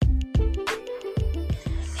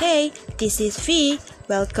Hey, this is Fee.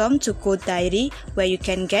 Welcome to Code Diary, where you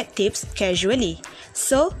can get tips casually.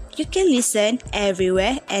 So you can listen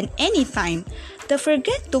everywhere and anytime. Don't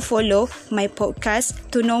forget to follow my podcast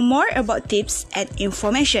to know more about tips and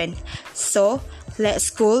information. So let's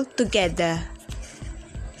school together.